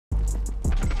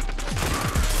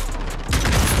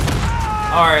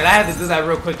Alright, I had to do that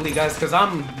real quickly, guys, because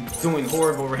I'm doing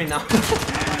horrible right now.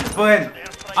 But,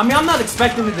 I mean, I'm not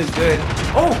expecting to do good.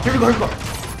 Oh, here we go, here we go.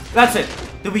 That's it.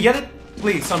 Did we get it?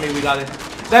 Please tell me we got it.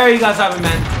 There you guys have it,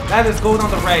 man. That is gold on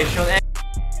the Riot Shield.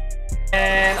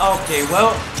 And okay,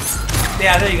 well,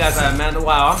 yeah, there you guys have it, man.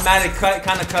 Wow, I'm mad it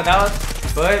kind of cut out,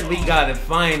 but we got it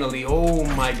finally. Oh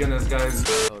my goodness,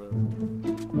 guys.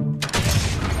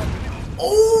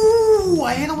 Oh,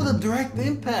 I hit him with a direct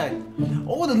impact.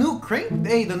 Oh, the new crank.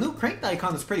 Hey, the new crank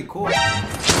icon is pretty cool.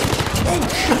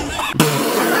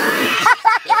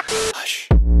 Hush.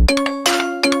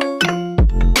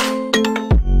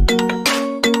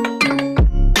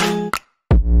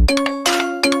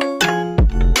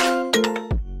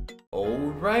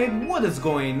 What is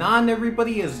going on,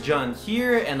 everybody? It's John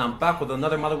here, and I'm back with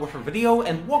another Modern Warfare video,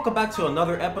 and welcome back to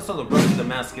another episode of Road to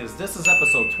Damascus. This is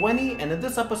episode 20, and in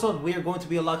this episode, we are going to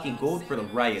be unlocking gold for the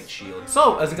Riot Shield.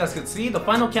 So, as you guys can see, the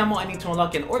final camo I need to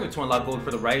unlock in order to unlock gold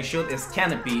for the Riot Shield is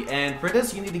Canopy, and for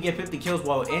this, you need to get 50 kills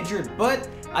while injured, but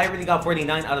I already got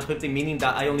 49 out of 50, meaning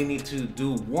that I only need to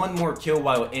do one more kill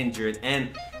while injured, and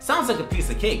sounds like a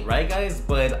piece of cake, right, guys?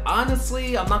 But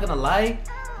honestly, I'm not gonna lie,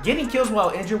 getting kills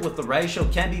while injured with the Riot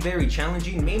Shield can be very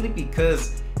challenging, mainly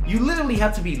because you literally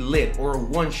have to be lit or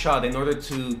one shot in order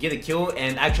to get a kill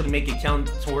and actually make it count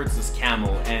towards this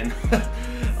camo. And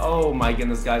oh my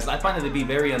goodness, guys, I find it to be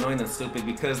very annoying and stupid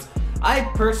because I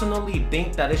personally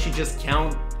think that it should just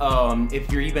count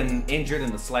if you're even injured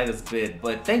in the slightest bit,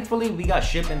 but thankfully we got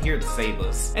Shipment here to save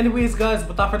us. Anyways, guys,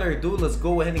 without further ado, let's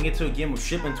go ahead and get to a game of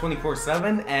Shipment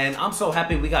 24/7, and I'm so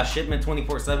happy we got Shipment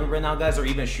 24/7 right now, guys, or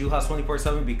even Shoe House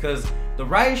 24/7, because the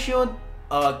Riot Shield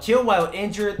kill while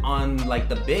injured on like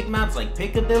the big maps like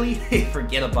Piccadilly,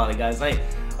 forget about it, guys.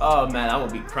 Oh man, I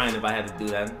would be crying if I had to do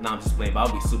that. Nah, I'm just playing, but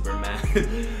I'll be super mad.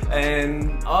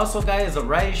 And also, guys, the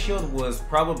Riot Shield was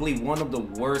probably one of the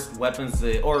worst weapons,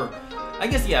 or I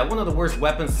guess, yeah, one of the worst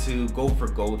weapons to go for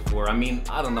gold for. I mean,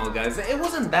 I don't know, guys. It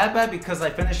wasn't that bad because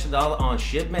I finished it all on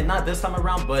Shipment. Not this time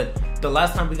around, but the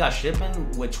last time we got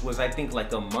Shipment, which was, I think,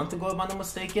 like a month ago, if I'm not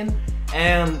mistaken.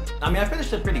 And, I mean, I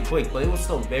finished it pretty quick, but it was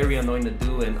still very annoying to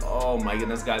do. And, oh my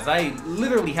goodness, guys, I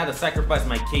literally had to sacrifice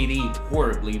my KD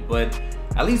horribly, but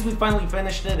at least we finally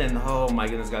finished it, and oh my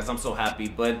goodness, guys, I'm so happy.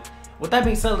 But with that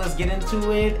being said, let's get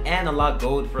into it and unlock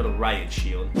gold for the Riot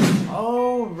Shield.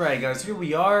 Alright, guys, here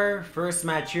we are. First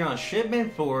match here on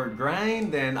Shipment for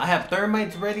grind, and I have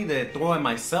thermites ready to throw at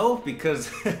myself because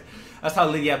that's how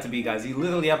lit you have to be, guys. You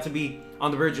literally have to be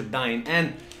on the verge of dying.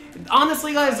 And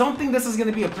honestly, guys, don't think this is going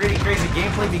to be a pretty crazy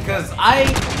gameplay because I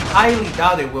highly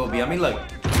doubt it will be. I mean, look.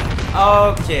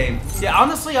 Okay, yeah,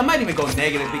 honestly, I might even go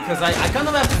negative because I kind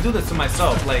of have to do this to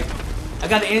myself. Like, I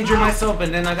gotta injure myself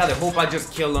and then I gotta hope I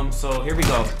just kill him. So here we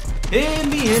go. Hit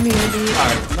me, hit me, hit me.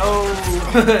 Alright, no.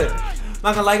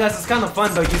 Not gonna lie, guys, it's kind of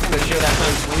fun though using the shield at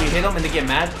times when you hit them and they get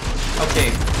mad.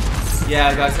 Okay,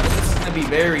 yeah, guys, this is gonna be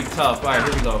very tough. Alright,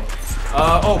 here we go.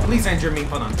 Oh, please injure me.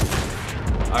 Hold on.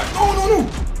 Alright, oh, no, no.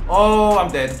 Oh,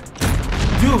 I'm dead.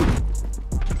 Dude.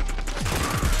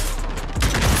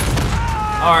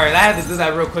 Alright, I had to do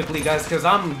that real quickly, guys, because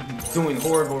I'm doing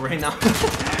horrible right now.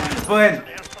 But,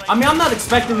 I mean, I'm not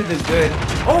expecting to do good.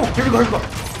 Oh, here we go, here we go.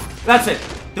 That's it.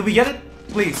 Did we get it?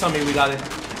 Please tell me we got it.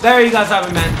 There you guys have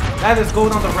it, man. That is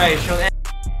gold on the Riot Shield.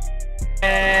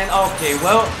 And okay,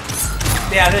 well,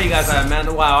 yeah, there you guys have it,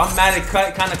 man. Wow, I'm mad it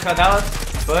kind of cut out,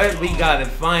 but we got it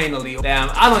finally.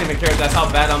 Damn, I don't even care, guys,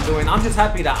 how bad I'm doing. I'm just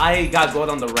happy that I got gold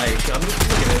on the Riot Shield. I mean,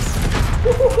 look at this.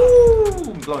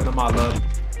 Woo-hoo-hoo. I'm blowing them all up.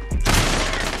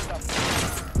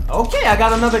 Okay, I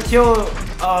got another kill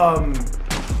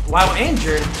while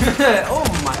injured. Oh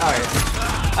my, alright.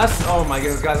 That's, oh my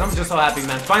goodness, guys, I'm just so happy,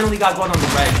 man. Finally got going on the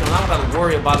Riot Shield. I don't gotta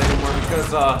worry about it anymore because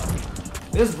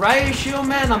this Riot Shield,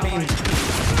 man, I mean,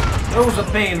 it was a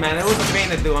pain, man. It was a pain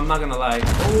to do, I'm not gonna lie.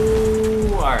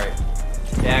 Oh, alright.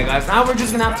 Yeah, guys, now we're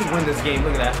just gonna have to win this game.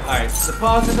 Look at that. Alright,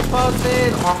 deposit,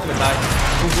 deposit. Oh, I'm gonna die.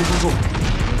 Go, go, go,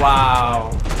 go.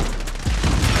 Wow.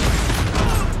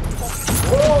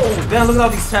 Oh, damn, look at all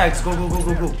these tags. Go, go, go,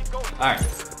 go, go. Alright.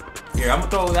 Here, I'm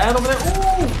gonna throw that over there.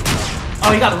 Ooh.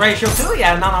 Oh, you got the Riot Shield too?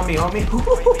 Yeah, not on me, homie.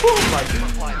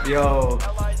 Yo.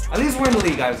 At least we're in the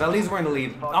lead, guys. At least we're in the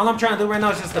lead. All I'm trying to do right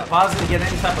now is just deposit and get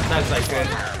any type of tags I could.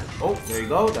 Oh, there you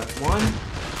go. That's one.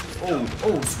 Oh,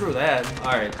 oh, screw that.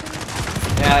 Alright.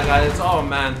 Yeah, guys. Oh,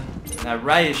 man. That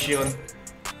Riot Shield.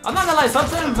 I'm not gonna lie,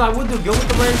 sometimes I would do good with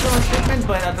the Riot Shield on Shipment,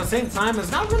 but at the same time, it's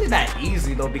not really that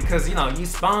easy though, because, you know, you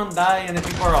spawn, die, and then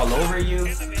people are all over you.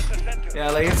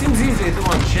 Yeah, like, it seems easy to do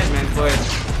on Shipment, but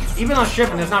even on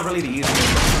Shipment, it's not really the easiest.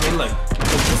 I mean, look.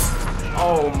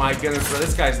 Oh my goodness, bro,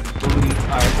 this guy's booty.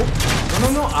 Alright,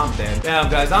 oh, no, I'm dead.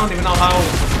 Damn, guys, I don't even know how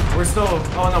We're still,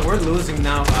 oh no, we're losing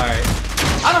now. Alright.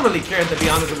 I don't really care, to be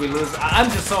honest, if we lose. I'm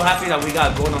just so happy that we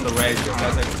got gold on the Riot Shield,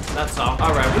 guys. Like, that's all.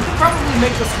 Alright, we can probably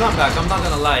make this comeback, I'm not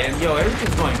gonna lie. And yo,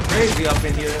 everything's going crazy up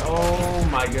in here. Oh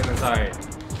my goodness, alright.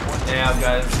 Yeah,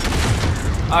 guys.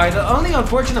 Alright, the only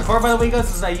unfortunate part, by the way,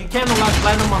 guys, is that you can't unlock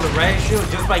platinum on the Riot Shield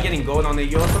just by getting gold on it.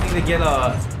 You also need to get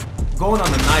gold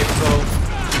on the knife, so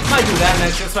I might do that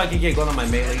next just so I can get gold on my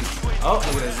melee. Oh,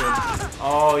 look at this, dude.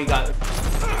 Oh, he got it.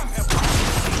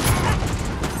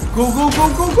 Go, go, go,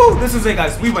 go, go! This is it,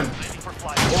 guys. We win.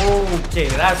 Okay,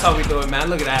 that's how we do it, man.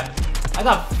 Look at that. I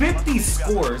got 50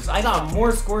 scores. I got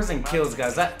more scores than kills,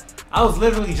 guys. I was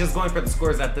literally just going for the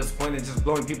scores at this point and just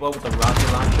blowing people up with the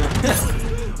rocket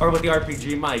launcher. Or with the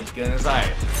RPG. My goodness.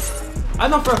 Alright. I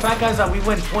know for a fact, guys, that we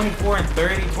went 24 and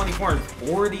 30, 24 and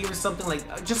 40 or something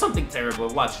like just something terrible.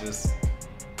 Watch this.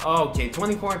 Okay,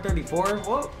 24 and 34.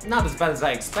 Well, not as bad as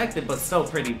I expected, but still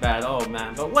pretty bad. Oh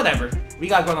man, but whatever. We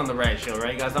got gold on the Riot Shield,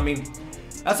 right, guys? I mean,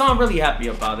 that's all I'm really happy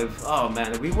about. If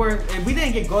we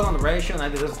didn't get gold on the Riot Shield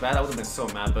and I did this bad, I would have been so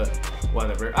mad. But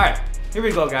whatever. All right, here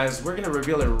we go, guys. We're gonna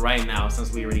reveal it right now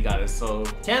since we already got it. So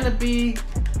Canopy,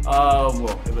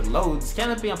 well, if it loads,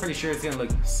 Canopy, I'm pretty sure it's gonna look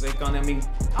sick on it. I mean,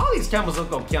 all these camos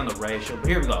look okay on the Riot Shield. But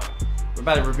here we go. We're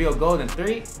about to reveal gold in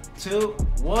 3, 2,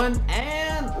 1,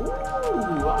 and ooh,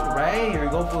 alright, here we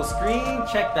go, full screen.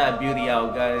 Check that beauty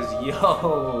out, guys. Yo.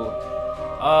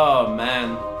 Oh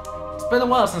man. It's been a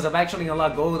while since I've actually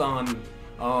unlocked gold on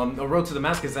a Road to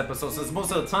Damascus episode, since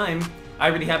most of the time I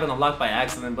already have it unlocked by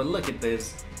accident, but look at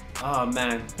this. Oh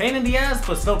man. Pain in the ass,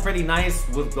 but still pretty nice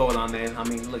with gold on it. I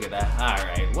mean, look at that.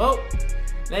 Alright, well.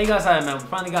 There you guys have it, man. We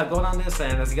finally got gold on this,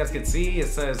 and as you guys can see, it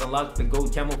says unlock the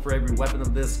gold camo for every weapon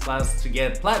of this class to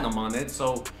get platinum on it.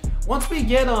 So once we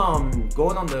get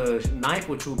gold on the knife,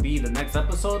 which will be the next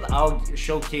episode, I'll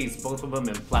showcase both of them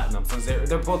in platinum since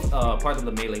they're both part of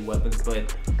the melee weapons.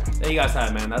 But there you guys have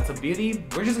it, man. That's a beauty.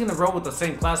 We're just gonna roll with the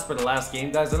same class for the last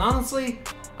game, guys. And honestly,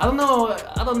 I don't know.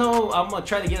 I'm gonna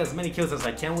try to get as many kills as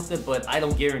I can with it, but I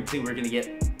don't guarantee we're gonna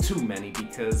get too many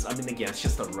because, I mean, again, it's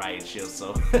just a Riot Shield,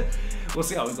 so we'll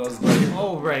see how it goes.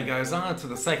 Alright, guys, on to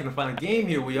the second and final game.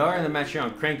 Here we are in the match here on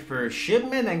Crank for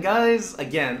Shipment, and guys,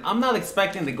 again, I'm not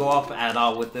expecting to go off at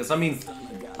all with this. I mean,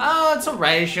 it's a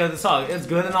Riot Shield, it's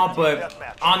good and all, but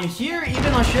on here,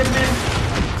 even on Shipment,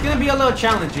 it's gonna be a little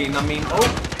challenging. I mean,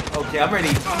 oh, okay, I'm ready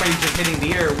just hitting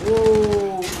the air.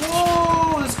 Whoa,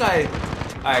 whoa, this guy.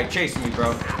 Alright, chase me,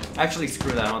 bro. Actually,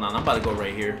 screw that. Hold on, I'm about to go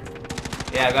right here.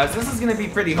 Yeah, guys, this is gonna be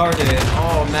pretty hard to hit.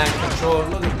 Oh man, control.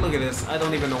 Look at this. I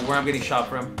don't even know where I'm getting shot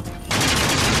from.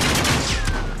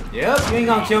 Yep, you ain't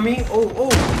gonna kill me. Oh.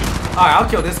 Alright, I'll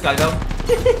kill this guy though.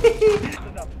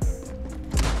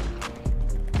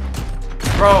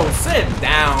 Bro, sit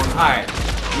down. Alright.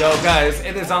 Yo, guys,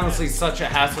 it is honestly such a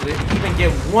hassle to even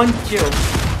get one kill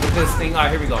with this thing.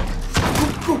 Alright, here we go.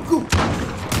 Go.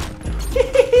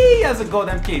 He has a gold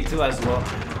MK too as well.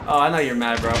 Oh, I know you're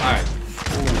mad, bro. Alright.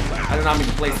 I did not mean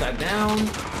to place that down.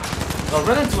 Oh,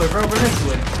 run into it, bro. Run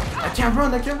into it. I can't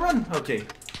run. Okay.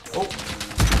 Oh.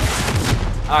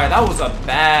 Alright, that was a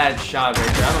bad shot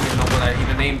right there. I don't even know what I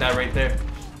even named that right there.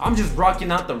 I'm just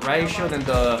rocking out the Riot Shield and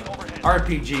the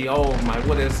RPG. Oh my,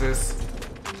 what is this?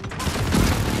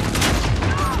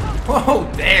 Oh,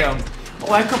 damn.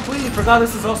 Oh, I completely forgot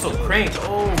this is also Crank.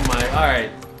 Oh my,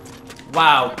 alright.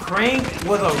 Wow, Crank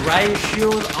with a Riot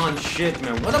Shield on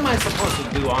Shipment. What am I supposed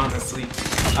to do, honestly?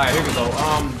 Alright, here we go.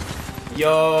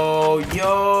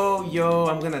 Yo,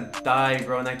 I'm gonna die,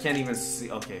 bro, and I can't even see.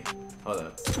 Okay, hold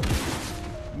up.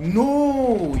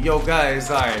 No! Yo, guys,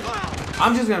 alright.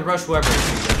 I'm just gonna rush whoever it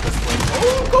is at this point.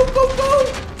 Oh, go!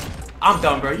 I'm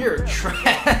done, bro. You're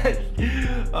trash.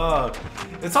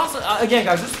 It's also, again,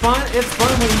 guys, it's fun. It's fun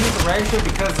when you use the Riot Shield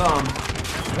because,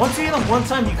 once you hit them one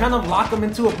time, you kind of lock them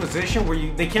into a position where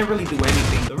they can't really do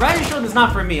anything. The Riot Shield is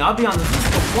not for me. I'll be honest. This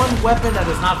is the one weapon that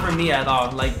is not for me at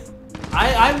all. Like,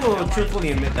 I will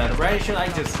truthfully admit that. The Riot Shield, I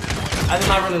do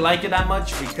not really like it that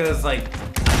much because, like,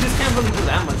 I just can't really do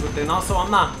that much with it. And also, I'm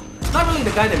not really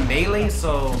the guy that melee,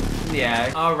 so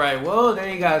yeah. Alright, well, there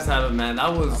you guys have it, man.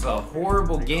 That was a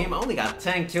horrible game. I only got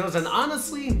 10 kills, and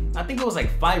honestly, I think it was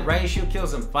like 5 Riot Shield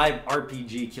kills and 5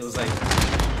 RPG kills. Like,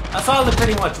 that's all it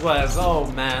pretty much was. Oh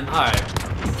man,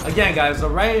 alright. Again, guys, the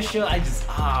Riot Shield,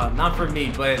 not for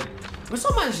me, but we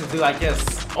still managed to do, I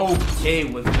guess, okay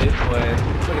with it. But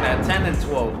look at that, 10 and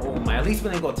 12. Oh my, at least we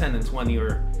didn't go 10 and 20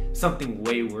 or something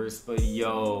way worse, but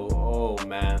yo, oh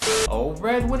man.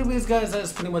 Alright, what anyways guys,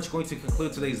 that's pretty much going to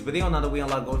conclude today's video now that we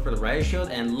unlock gold for the Riot Shield,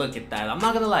 and look at that. I'm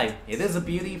not gonna lie, it is a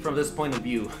beauty from this point of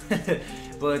view.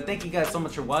 But thank you guys so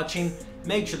much for watching.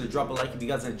 Make sure to drop a like if you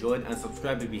guys enjoyed, and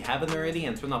subscribe if you haven't already,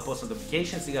 and turn on post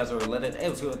notifications so you guys are alerted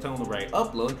every single time on the Riot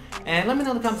upload. And let me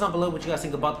know in the comments down below what you guys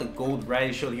think about the Gold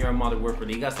Riot Shield here on Modern Warfare.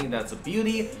 Do you guys think that's a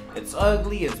beauty? It's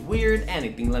ugly? It's weird?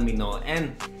 Anything, let me know.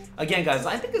 And again guys,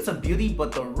 I think it's a beauty,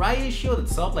 but the Riot Shield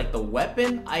itself, like the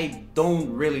weapon, I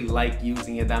don't really like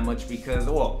using it that much because,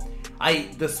 well, I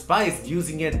despised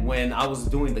using it when I was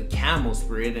doing the camos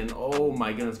for it, and oh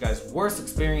my goodness guys, worst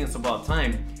experience of all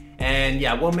time. And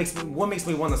yeah, what makes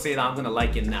me want to say that I'm gonna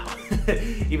like it now?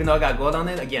 Even though I got gold on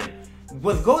it, again,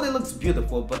 with gold it looks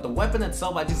beautiful, but the weapon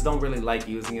itself, I just don't really like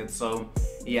using it. So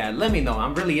yeah, let me know.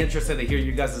 I'm really interested to hear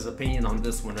you guys' opinion on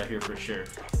this one right here for sure.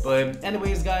 But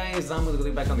anyways guys, I'm gonna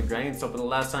go back on the grind. So for the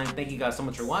last time, thank you guys so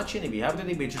much for watching. If you haven't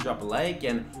already, make sure to drop a like,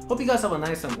 and hope you guys have a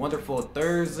nice and wonderful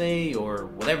Thursday or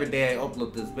whatever day I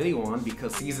upload this video on,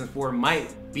 because season 4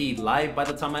 might be live by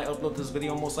the time I upload this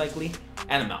video most likely.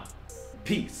 And I'm out.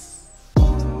 Peace.